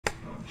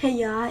Hey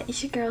y'all,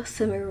 it's your girl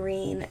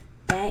Simmerreine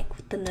back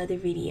with another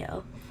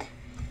video.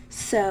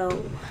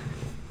 So,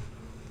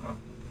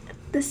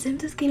 The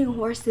Sims is getting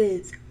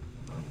horses.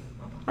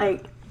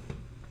 Like,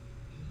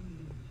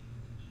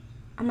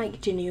 I'm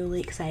like genuinely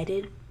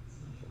excited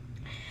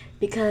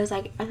because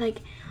I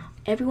like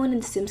everyone in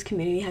the Sims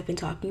community have been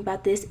talking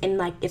about this, and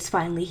like it's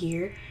finally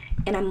here,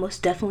 and I'm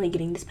most definitely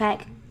getting this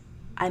pack.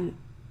 I'm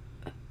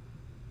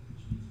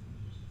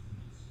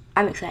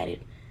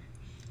excited.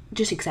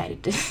 Just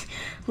excited.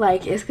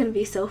 Like, it's gonna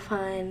be so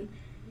fun.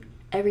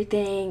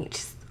 Everything,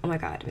 just, oh my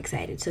god, I'm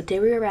excited. So today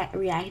we were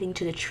reacting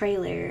to the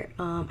trailer.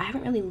 I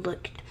haven't really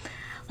looked,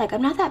 like,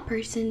 I'm not that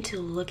person to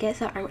look at,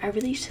 so I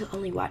really used to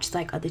only watch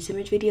like other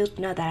Simmers videos. But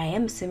now that I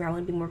am a Simmer, I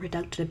want to be more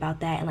productive about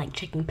that and like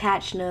checking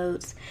patch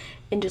notes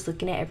and just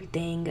looking at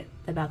everything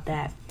about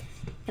that.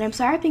 And I'm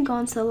sorry I've been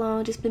gone so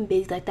long, just been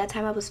busy. Like, that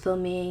time I was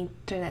filming,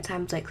 during that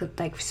time it was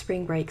like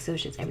spring break, so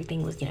it's just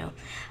everything was, you know,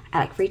 I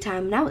like free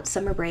time. Now it's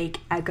summer break.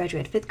 I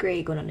graduated 5th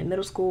grade, going on to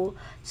middle school,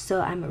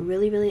 so I'm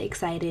really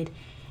excited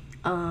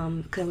because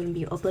I'm going to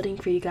be uploading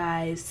for you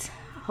guys,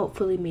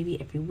 hopefully maybe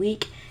every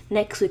week.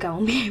 Next week I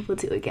won't be able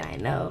to again, I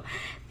know,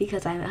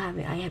 because I have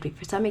to be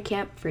for summer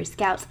camp for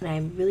scouts, and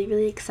I'm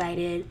really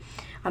excited.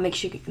 I'll make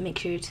sure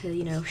to,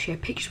 you know, share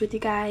pictures with you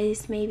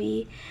guys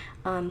maybe,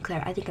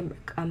 because I think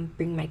I'm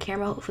bringing my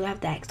camera. Hopefully I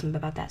have to ask them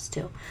about that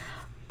still.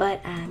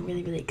 But I'm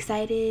really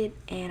excited,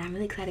 and I'm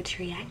really excited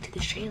to react to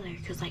this trailer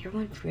because like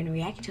everyone's going to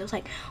react to it. I was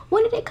like,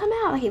 when did it come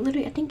out? Like, it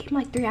literally, I think it came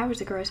like 3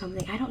 hours ago or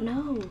something. I don't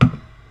know,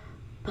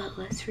 but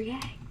let's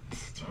react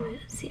to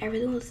it. See, I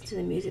really want to listen to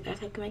the music, but I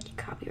feel like I might get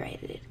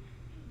copyrighted,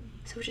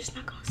 so we're just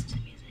not gonna listen to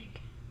the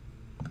music.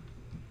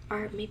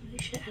 Or maybe we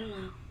should, I don't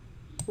know.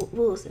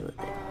 We'll listen with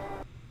it.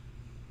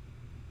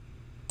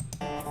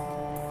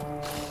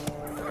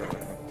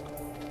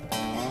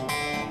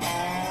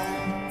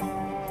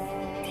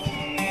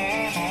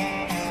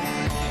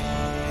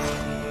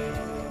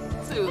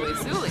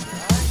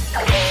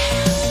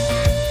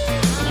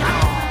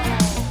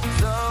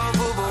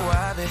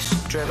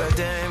 Trevor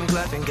Dame,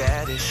 Gluffin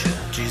Gaddish,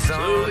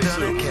 G-Zone,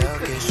 Dun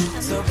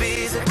Kelkish, so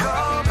bees a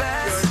cold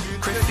bass,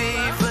 Criffy,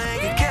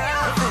 Flank,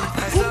 Calvin,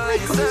 I saw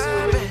you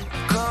serving,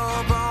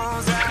 cold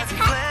bones, eyes and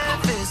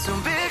flatfish,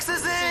 some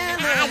bixes in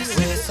this,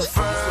 with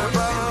some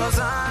furballs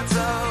on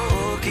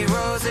toe, Ookie,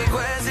 Rosie,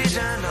 Gwezi,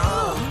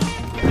 Jano,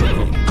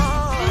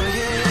 oh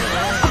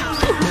yeah,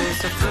 with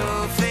some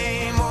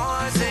floofy,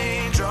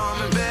 Morzine,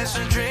 Drum and Best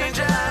and Dream,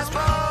 Jazz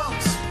Balls,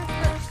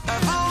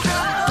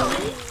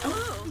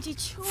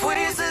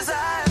 Fuerzas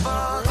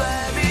eyeball,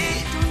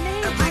 baby.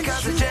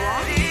 Aplica's a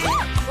jetty.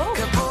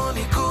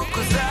 Caponi,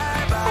 cuckoo's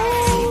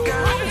eyeball.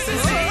 Guns and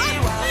see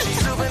while she's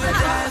snooping the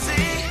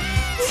daisy.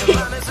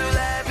 Savannah's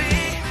Ulabi.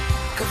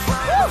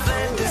 Kaframa,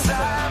 Flint, is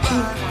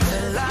eyeball. The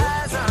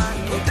lies on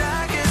your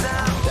dark is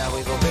out. That we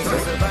gon' make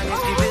us a bunny,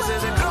 keep it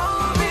as a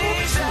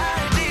goldie.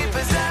 Shine deep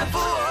as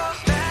apple.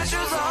 Bad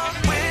shoes on,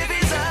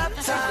 wavy up,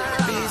 time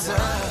bees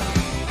up.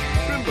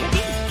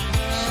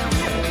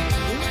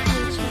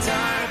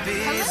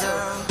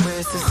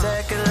 The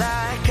second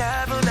light,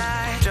 couple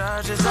night,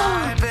 George's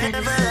eye, baby,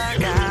 that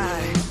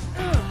guy.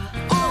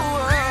 Ooh,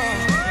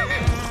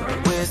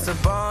 with the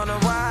bone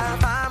of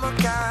wild, I'm a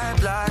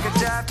kite, like a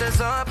chapter's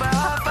up a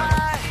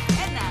fight.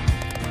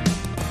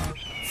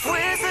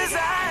 Fuerzas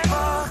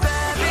eyeball,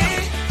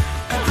 baby,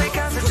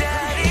 Aplica's a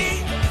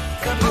jetty,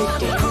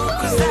 Capone,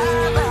 cuckoo's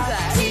eyeball,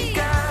 see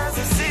guys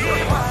and see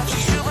what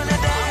she's shooting a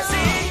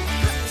daisy.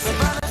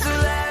 Savannah's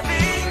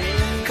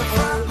Ulabi,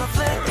 confront my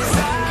flip, this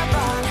eyeball.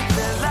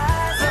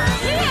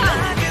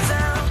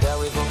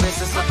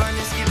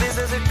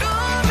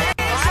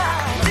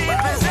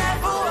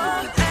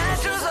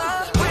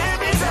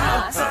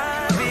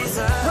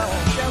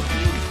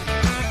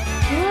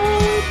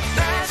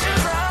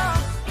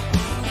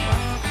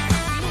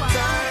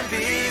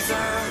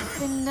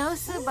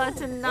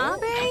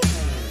 Watanabe?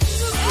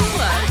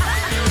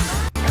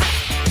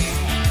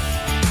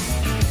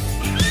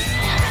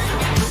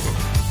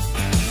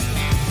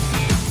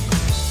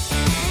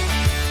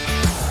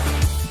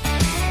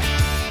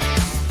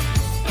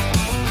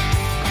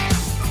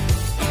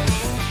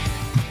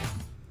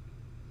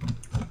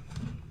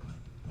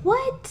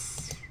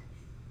 What?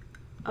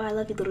 Oh, I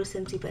love you, little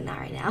Simsy, but not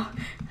right now.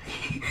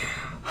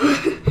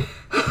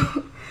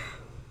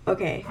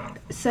 Okay,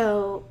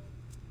 so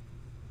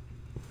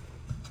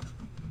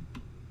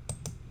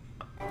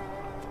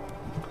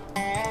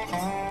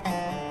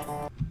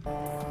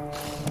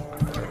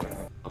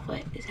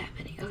what is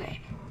happening? Okay.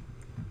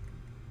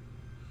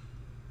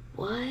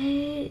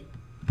 What?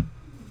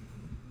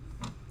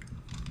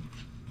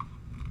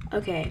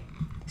 Okay,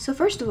 so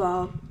first of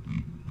all,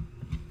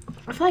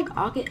 I feel like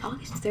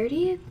August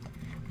 30th,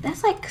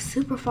 that's like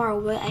super far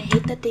away. I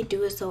hate that they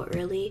do it so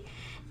early,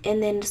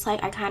 and then it's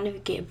like I kind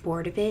of get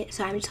bored of it,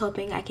 so I'm just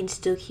hoping I can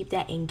still keep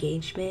that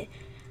engagement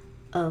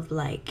of,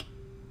 like,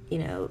 you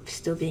know,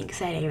 still being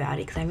excited about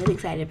it, because I'm really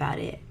excited about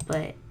it. But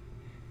I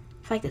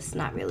feel like it's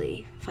not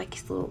really, I feel like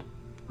it's a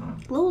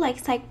little like,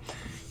 it's like,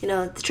 you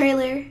know, the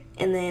trailer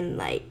and then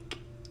like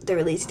the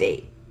release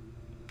date,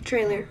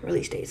 trailer,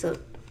 release date. So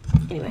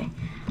Anyway,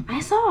 I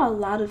saw a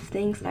lot of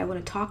things that I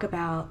want to talk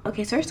about.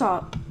 Okay, so I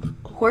saw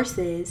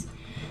horses,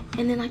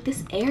 and then like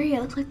this area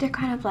looks like they're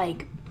kind of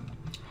like,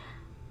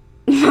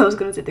 I was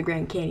gonna say the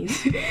Grand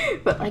Canyons,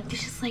 but like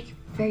it's just like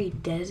very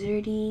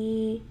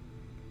deserty.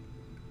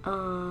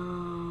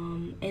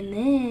 And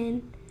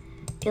then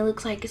it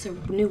looks like it's a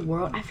new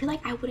world. I feel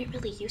like I wouldn't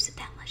really use it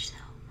that much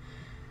though,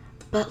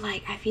 but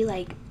like I feel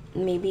like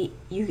maybe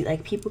you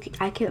like people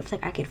I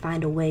could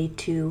find a way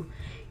to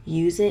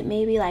use it.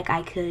 Maybe like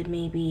I could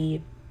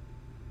maybe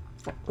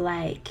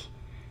like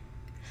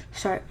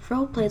start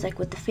role plays like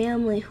with the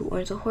family who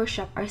owns a horse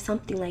shop or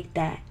something like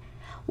that,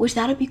 which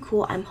that'll be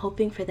cool. I'm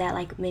hoping for that.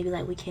 Like maybe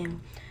like we can,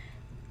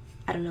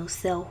 I don't know,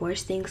 sell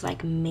horse things,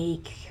 like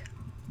make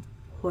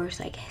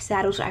horse like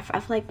saddles. I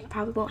feel like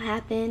probably won't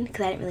happen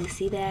because I didn't really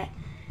see that,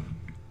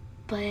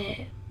 but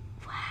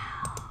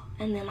wow.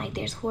 And then like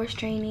there's horse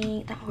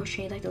training, not horse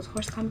training, like those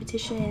horse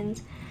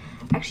competitions.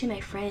 Actually my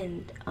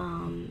friend,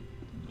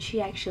 she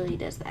actually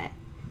does that.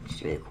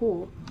 It's really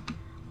cool.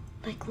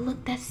 Like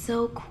look, that's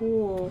so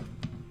cool.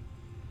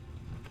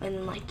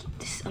 And like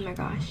this, oh my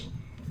gosh.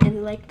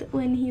 And like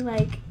when he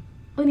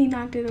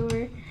knocked it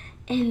over,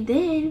 and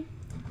then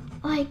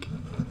like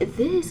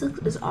this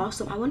is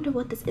awesome. I wonder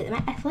what this is.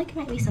 I feel like it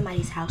might be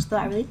somebody's house though.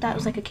 I really thought it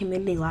was like a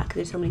community lot because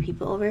there's so many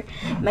people over.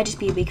 It might just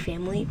be a big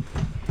family,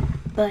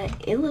 but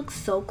it looks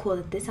so cool.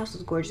 That this house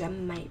is gorgeous. I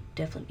might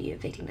definitely be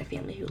evicting the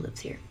family who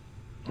lives here.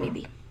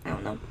 Maybe, I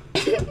don't know.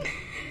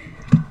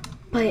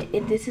 But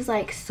this is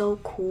like so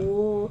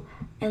cool,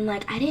 and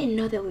like I didn't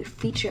know that we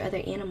feature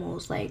other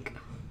animals like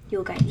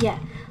yo guys. Yeah,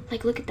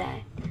 like look at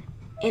that.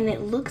 And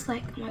it looks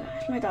like, oh my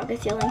gosh, my dog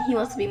is yelling. He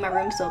wants to be in my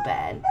room so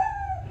bad.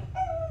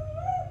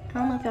 I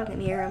don't know if y'all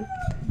can hear him.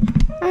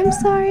 I'm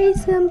sorry,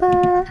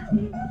 Simba.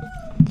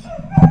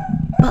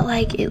 But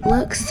like it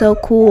looks so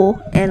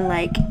cool, and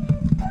like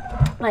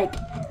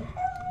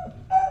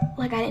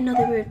I didn't know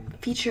they would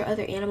feature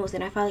other animals,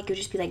 and I felt like it would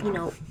just be like, you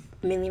know,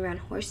 mainly around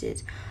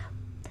horses.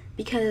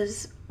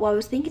 Because I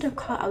was thinking of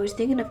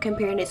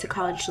comparing it to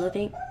college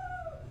living.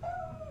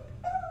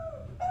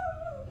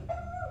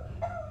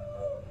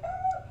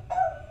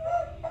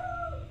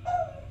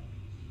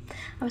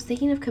 I was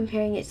thinking of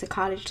comparing it to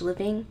cottage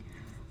living,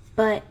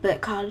 but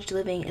cottage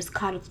living is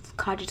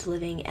cottage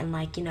living, and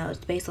like, you know,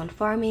 it's based on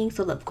farming,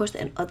 so of course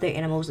the other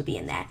animals would be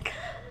in that.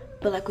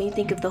 But like when you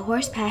think of the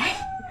horse pack,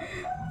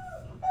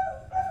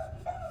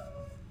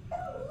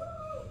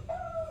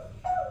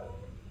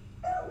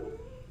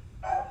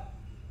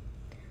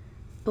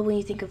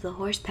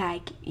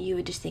 you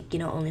would just think, you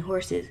know, only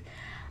horses.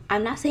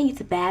 I'm not saying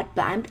it's bad,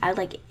 but I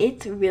like,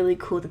 it's really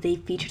cool that they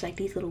featured like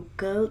these little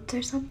goats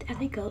or something. Are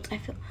they goats? I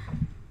feel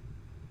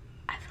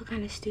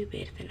kind of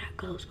stupid if they're not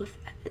goats,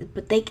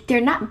 but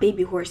they're not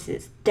baby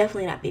horses.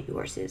 Definitely not baby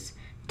horses.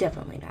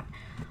 Definitely not.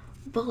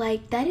 But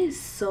like that is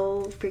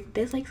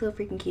that's like so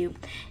freaking cute,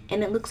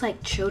 and it looks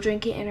like children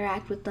can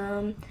interact with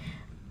them.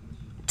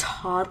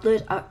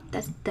 Toddlers,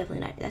 that's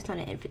not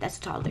an infant. That's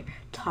a toddler.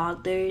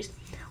 Toddlers,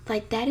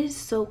 like that is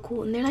so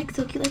cool, and they're like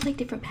so cute. Like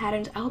different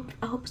patterns. I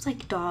hope it's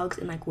like dogs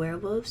and like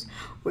werewolves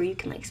where you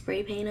can like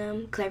spray paint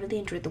them, because I really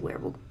enjoyed the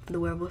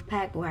werewolf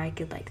pack where I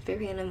could like spray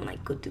paint them and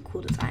like go do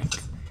cool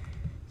designs.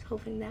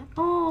 Hoping that,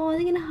 oh,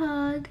 they're gonna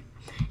hug.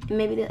 And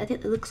maybe I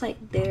think it looks like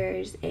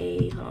there's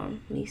a, hold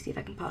on, let me see if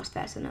I can pause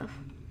fast enough.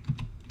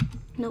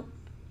 Nope.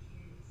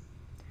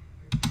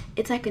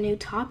 It's like a new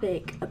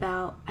topic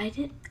about, I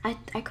could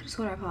have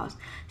sworn I paused.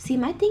 See,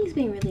 my thing's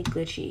being really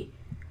glitchy,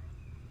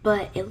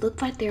 but it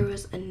looked like there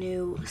was a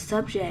new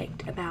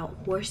subject about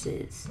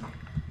horses,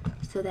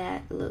 so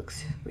that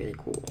looks really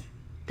cool.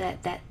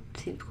 That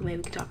seems cool. Maybe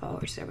we can talk about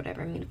horses or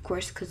whatever. I mean, of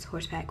course, because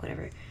horse pack,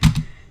 whatever.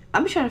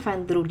 I'm just trying to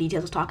find little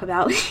details to talk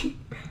about. I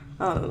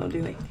don't know what I'm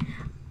doing.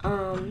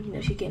 You know,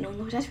 she's getting on the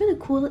horse. That's really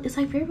cool. It's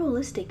like very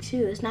realistic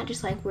too. It's not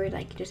just like where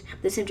like just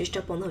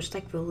jump on the horse. It's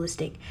like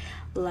realistic.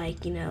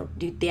 Like, you know,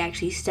 they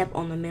actually step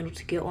on the mantle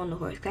to get on the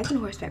horse. 'Cause I've been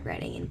horseback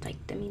riding, and like,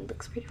 I mean, it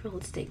looks pretty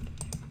realistic.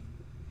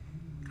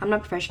 I'm not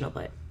professional,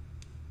 but.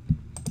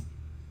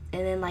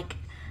 And then like,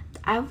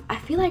 I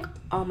feel like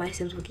all my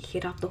Sims will get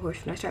kicked off the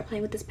horse when I start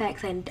playing with this pack.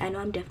 'Cause I know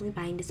I'm definitely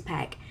buying this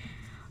pack.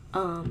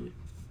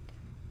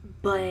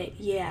 But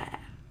yeah,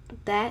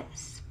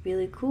 that's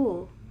really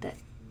cool that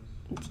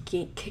you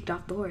get kicked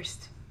off the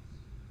horse.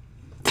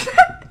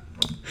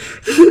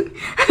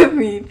 I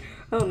mean,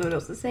 I don't know what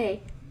else to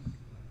say.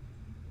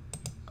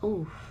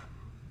 Oh,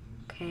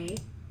 okay.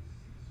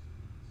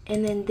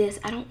 And then this,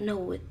 I don't know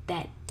what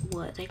that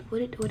was. Like,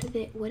 what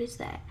is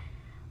that?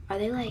 Are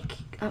they like,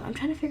 I'm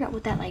trying to figure out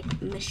what that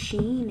like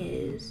machine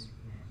is.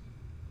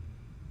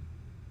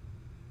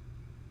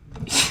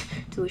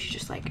 So it's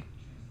just like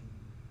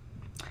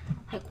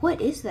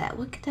what is that?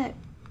 What could that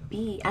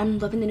be? I'm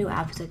loving the new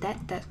outfits.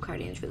 Like that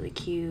cardigan's really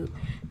cute.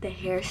 The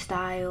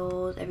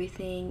hairstyles,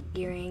 everything,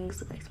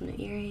 earrings, like some new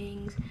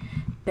earrings,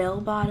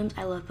 bell bottoms.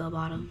 I love bell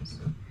bottoms.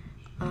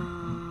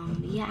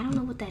 Yeah, I don't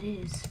know what that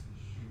is.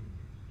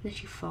 And then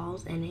she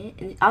falls in it,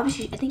 and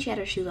obviously I think she had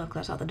her shoes off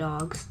because I saw the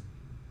dogs.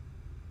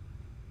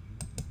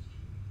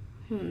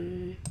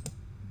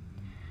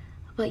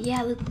 But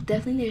yeah, look,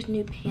 definitely there's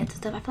new pants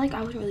and stuff. I feel like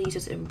I wasn't really use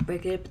this in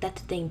regular, but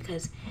that's the thing,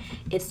 because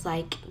it's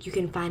like you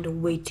can find a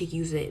way to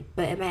use it,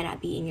 but it might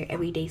not be in your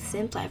everyday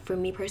Sims. Like for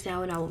me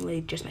personally, I wouldn't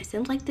really dress my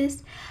Sims like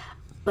this,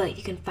 but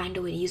you can find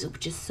a way to use it,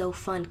 which is so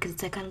fun, because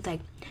it's like kind of like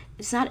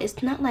it's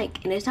not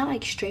like, and it's not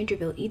like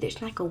Strangerville either.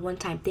 It's not like a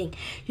one-time thing.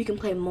 You can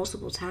play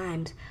multiple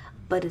times,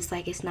 but it's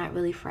like it's not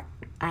really for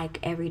like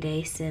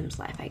everyday Sims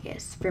life, I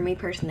guess. For me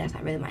personally, that's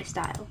not really my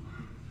style.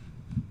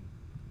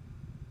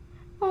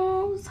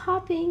 Oh, it's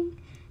hopping.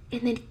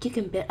 And then you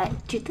can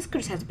bet, dude, this girl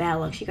just has bad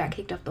luck. She got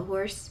kicked off the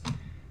horse,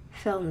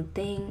 fell in the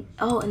thing.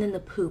 Oh, and then the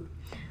poop.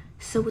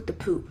 So with the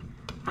poop,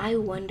 I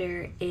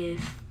wonder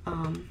if,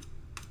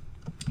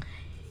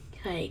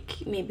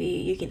 like, maybe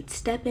you can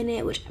step in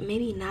it, which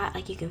maybe not,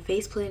 like, you can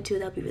face plant into it.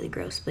 That would be really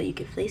gross, but you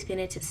can face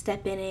plant it to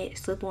step in it,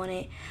 slip on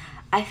it.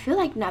 I feel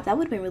like, that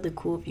would have been really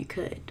cool if you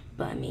could.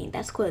 But, I mean,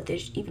 that's cool that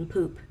there's even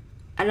poop.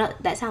 I know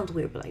that sounds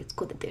weird, but, like, it's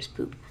cool that there's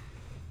poop.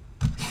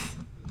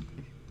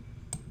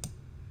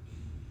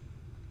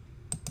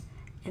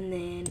 And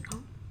then,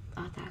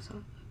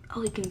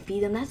 oh, you can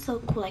feed them. That's so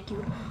cool. Like,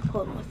 you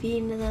hold them,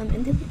 feeding them,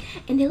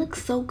 and they look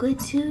so good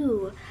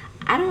too.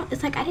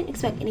 It's like I didn't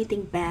expect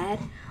anything bad,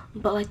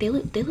 but like they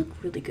look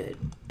really good.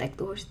 Like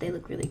the horse, they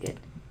look really good.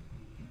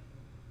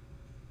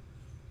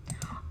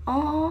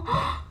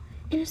 Oh,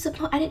 and it's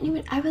supposed. I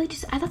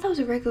thought that was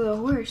a regular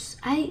horse.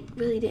 I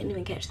really didn't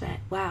even catch that.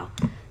 Wow.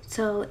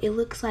 So it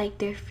looks like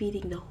they're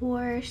feeding the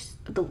horse,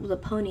 the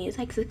pony. It's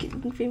like so cute. You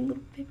can feed a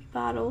little baby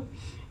bottle.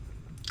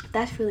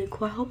 That's really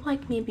cool. I hope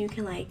like maybe you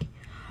can like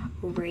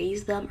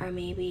raise them, or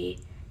maybe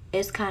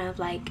it's kind of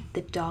like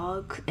the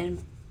dogs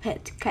and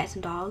cats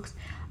and dogs,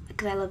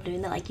 because I love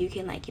doing that. Like you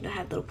can like, you know,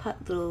 have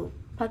little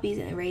puppies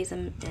and raise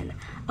them, and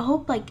I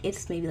hope like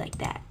it's maybe like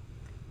that.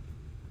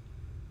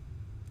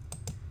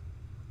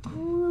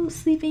 Oh,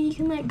 sleeping, you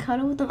can like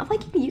cuddle with them. I feel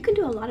like you can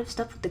do a lot of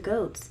stuff with the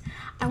goats.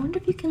 I wonder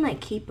if you can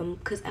like keep them,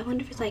 because I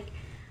wonder if it's like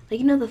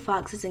you know the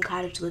foxes in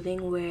Cottage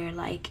Living where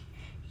like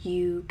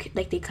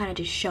they kind of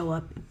just show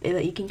up.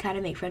 You can kind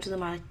of make friends with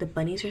them, or like the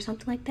bunnies or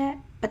something like that.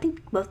 I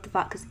think both the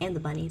foxes and the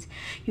bunnies,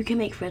 you can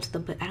make friends with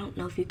them, but I don't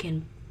know if you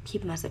can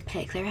keep them as a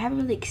pet, because I haven't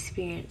really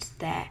experienced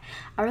that.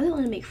 I really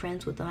want to make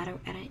friends with them. I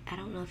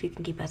don't know if you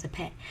can keep as a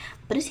pet,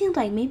 but it seems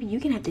like maybe you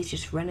can have these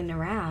just running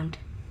around,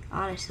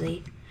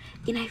 honestly.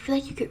 And I feel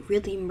like you could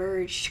really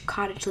merge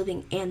Cottage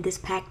Living and this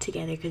pack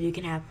together, because you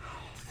can have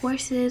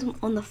horses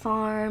on the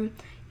farm,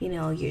 you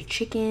know, your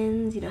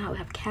chickens, you know how we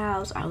have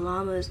cows, our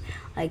llamas,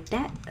 like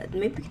that.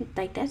 Maybe we can,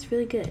 like, that's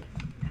really good.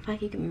 I feel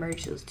like you can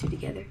merge those two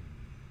together.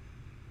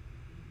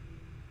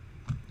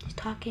 He's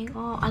talking.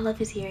 Oh, I love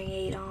his hearing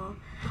aid. Oh,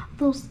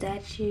 little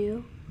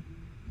statue.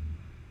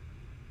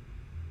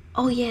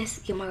 Oh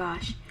yes, oh my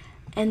gosh.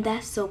 And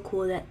that's so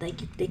cool that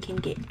like they can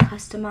get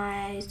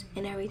customized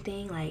and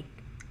everything. Like,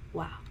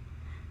 wow.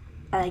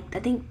 I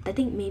think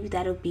maybe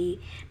that'll be,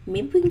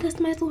 maybe we can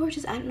customize the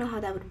horses. I don't know how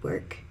that would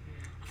work.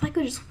 I feel like it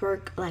would just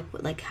work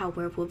like how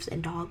werewolves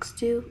and dogs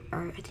do,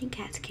 or I think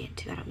cats can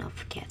too. I don't know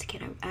if cats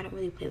can. I don't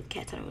really play with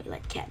cats. I don't really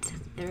like cats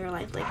in real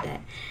life like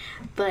that.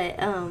 But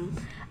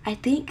I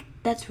think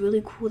that's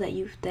really cool that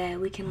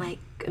we can like,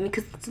 I mean,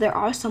 because there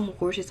are some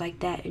horses like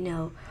that, you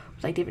know,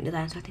 with like different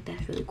designs. So I think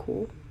that's really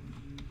cool.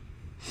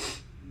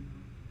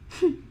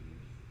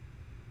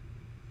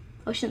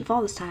 Oh, she didn't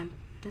fall this time.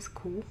 That's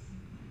cool.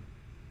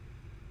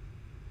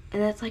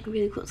 And that's like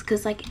really cool,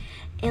 because like,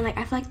 and like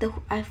I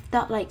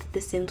felt like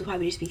the Sims would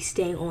probably just be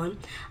staying on,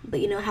 but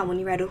you know how when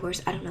you ride a horse,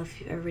 I don't know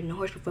if you've ever ridden a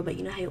horse before, but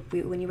you know how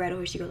when you ride a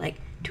horse you go like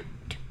to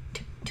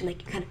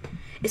like, you kind of,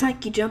 it's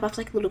like you jump off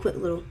like a quick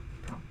little.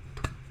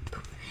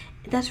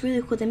 That's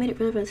really cool. They made it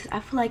really realistic.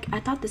 I feel like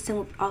I thought the Sim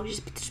would always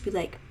just be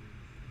like.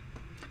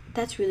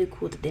 That's really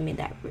cool that they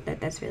made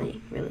that's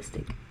really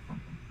realistic.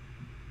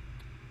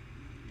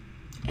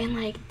 And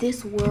like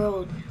this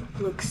world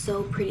looks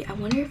so pretty. I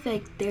wonder if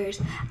like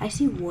I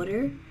see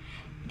water,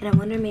 and I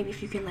wonder maybe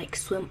if you can like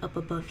swim up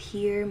above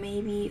here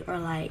maybe, or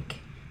like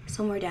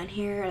somewhere down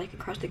here, or like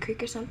across the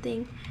creek or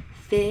something.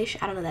 Fish,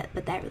 I don't know that,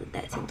 but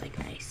that seems like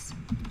nice.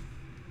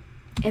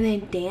 And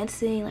then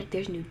dancing, like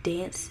there's new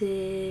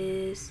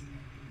dances.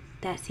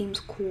 That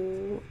seems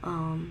cool.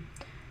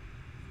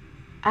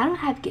 I don't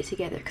have Get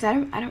Together, because I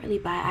don't really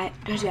buy,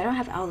 I don't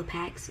have all the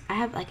packs. I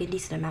have like a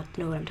decent amount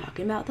to know what I'm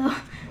talking about though.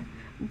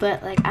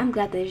 But like I'm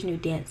glad there's new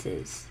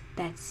dances.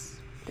 That's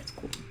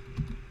cool.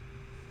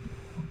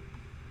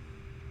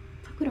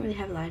 We don't really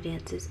have a lot of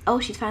dances. Oh,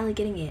 she's finally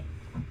getting it.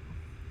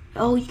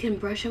 Oh, you can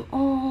brush them.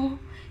 Oh,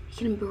 you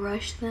can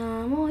brush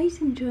them. Oh,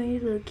 he's enjoying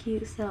his little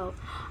cute self.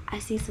 I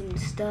see some new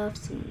stuff,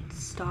 some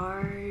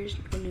stars,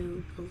 a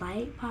new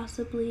light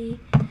possibly,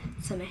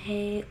 some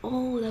hay.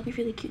 Oh, that'd be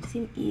really cute to see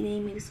him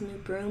eating. Maybe some new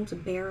brooms, a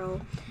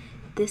barrel.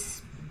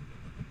 This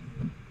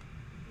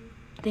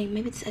thing,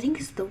 maybe it's, I think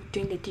it's the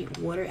drink they drink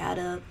water out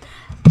of.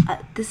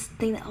 This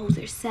thing that holds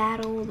their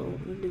saddle, the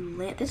new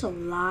lamp. There's a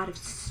lot of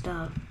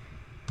stuff.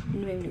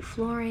 Maybe new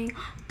flooring.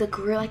 The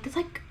grill, like that's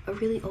like a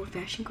really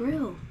old-fashioned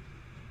grill.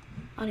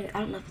 I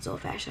don't know if it's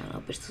old-fashioned, I don't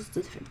know, but it's just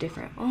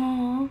different.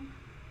 Oh,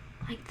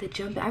 like the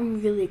jumping.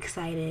 I'm really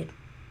excited.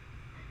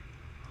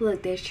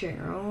 Look, there's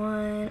trigger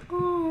one.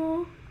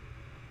 Oh,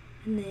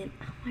 and then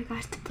oh my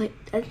gosh, the plate.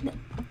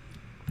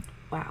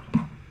 Wow,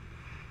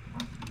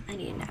 I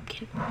need a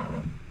napkin.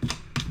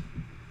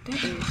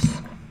 That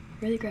is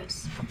really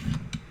gross.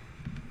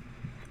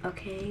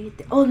 Okay.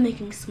 Oh,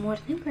 making s'mores. I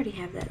think we already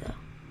have that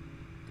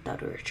though.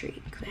 Outdoor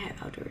retreat, because I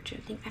have outdoor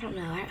retreat. I don't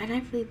know.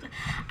 I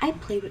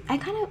played with. I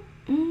kind of.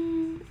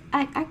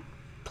 I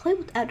played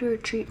with outdoor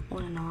retreat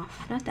on and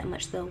off. Not that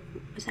much though.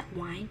 Was that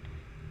wine?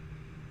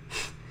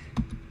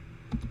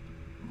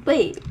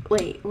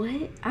 wait,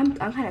 what? I'm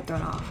kind of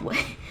thrown off.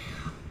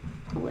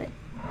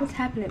 What's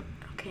happening?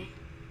 Okay.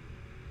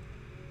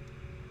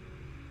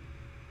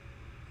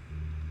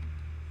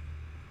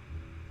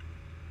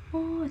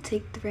 Oh,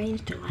 take the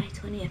reins July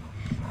 20th.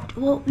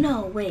 Well,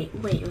 no, wait.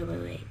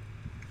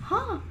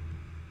 Huh?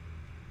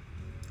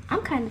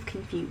 I'm kind of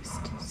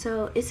confused.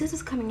 So it says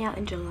it's coming out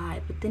in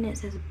July, but then it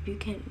says you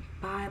can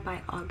buy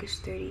by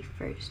August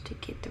 31st to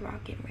get the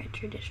Rocket Red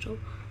Traditional.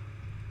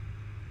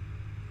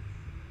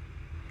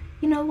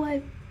 You know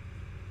what?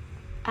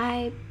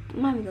 I'm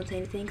not even gonna say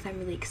anything because I'm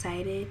really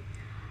excited.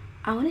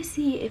 I want to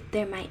see if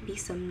there might be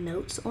some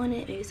notes on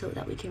it, maybe so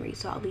that we can read.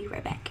 So I'll be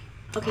right back.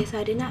 Okay, so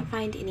I did not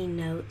find any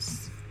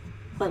notes,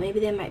 but maybe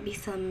there might be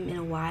some in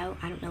a while.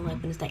 I don't know,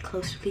 like when it's like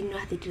close to, you know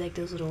how they do like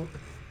those little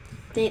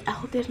things. I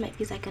hope there might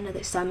be like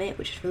another summit,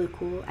 which is really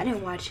cool. I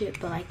didn't watch it,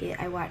 but like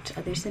I watched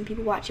some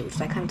people watch it, which is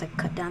like kind of like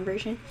a cut down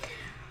version.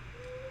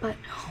 But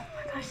oh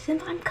my gosh,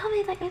 Simba, I'm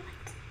coming. Like let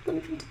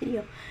me finish the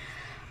video.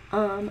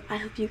 I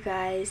hope you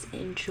guys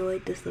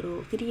enjoyed this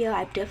little video.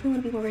 I definitely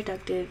want to be more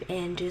productive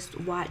and just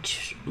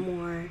watch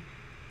more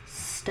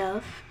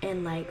stuff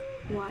and like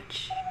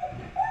watch.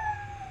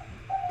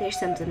 There's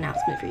some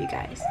announcement for you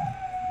guys.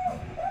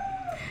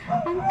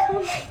 I'm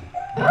coming.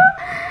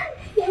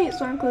 He hates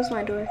when I close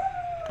my door.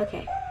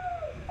 Okay.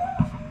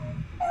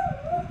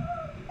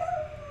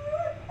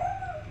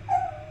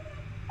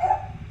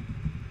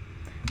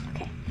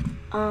 Okay.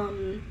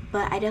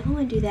 But I definitely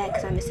want to do that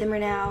because I'm a simmer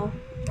now.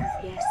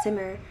 Yeah,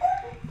 simmer.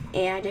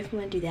 And I definitely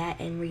want to do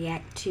that and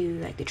react to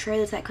like the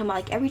trailers that come out.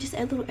 Like every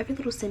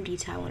little sim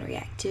detail I want to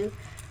react to.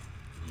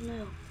 I don't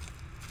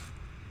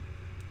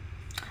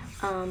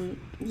know.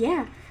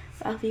 Yeah.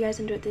 So I hope you guys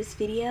enjoyed this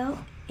video,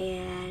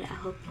 and I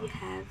hope you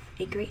have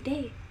a great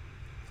day.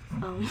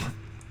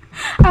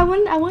 I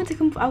wanted to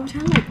come. I was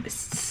trying to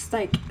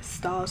like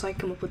stall so I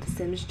could come up with a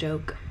Sims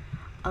joke.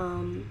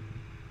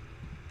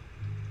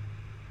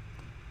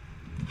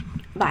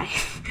 Bye.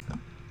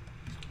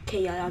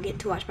 Okay, y'all get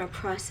to watch my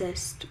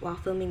process while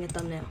filming a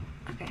thumbnail.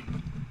 Okay.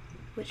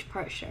 Which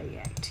part should I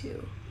react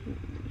to?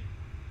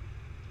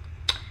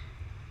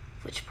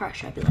 Which part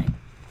should I be like?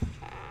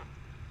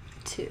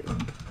 To?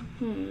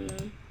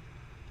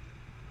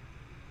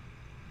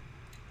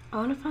 I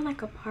want to find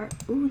like a part.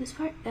 Ooh, this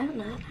part. I don't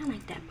know. I kind of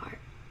like that part.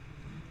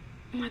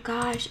 Oh my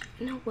gosh.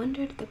 No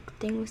wonder the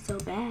thing was so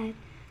bad.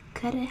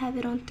 Cause I didn't have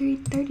it on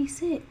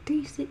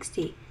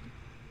 360.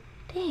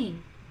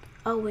 Dang.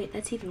 Oh wait,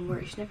 that's even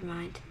worse. Never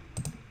mind.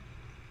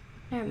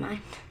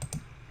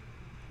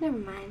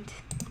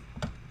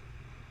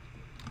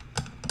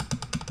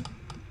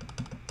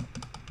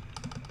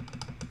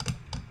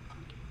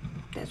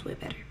 That's way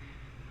better.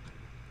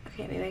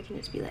 Okay, maybe I can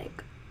just be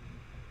like,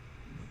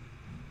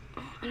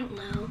 I don't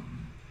know.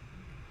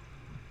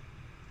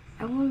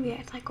 I want to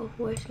react like a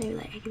horse. Maybe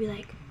like I could be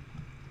like,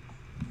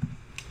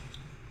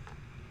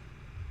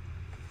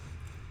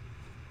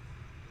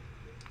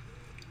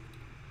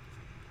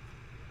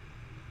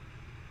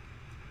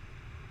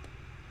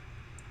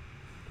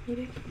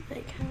 maybe I could be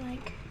like kind of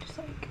like just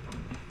like.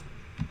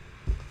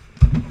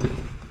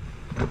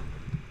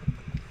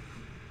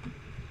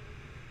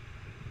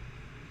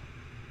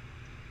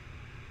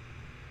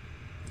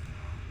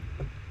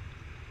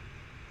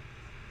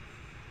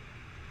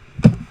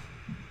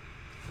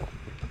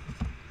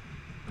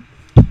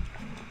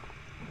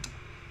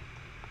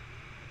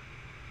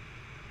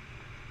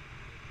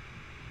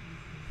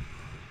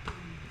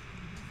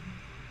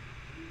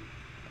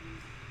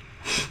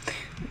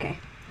 Okay,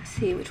 let's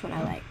see which one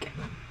I like.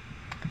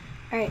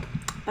 Alright,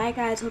 bye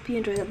guys. Hope you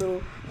enjoyed that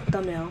little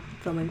thumbnail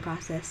filming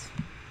process.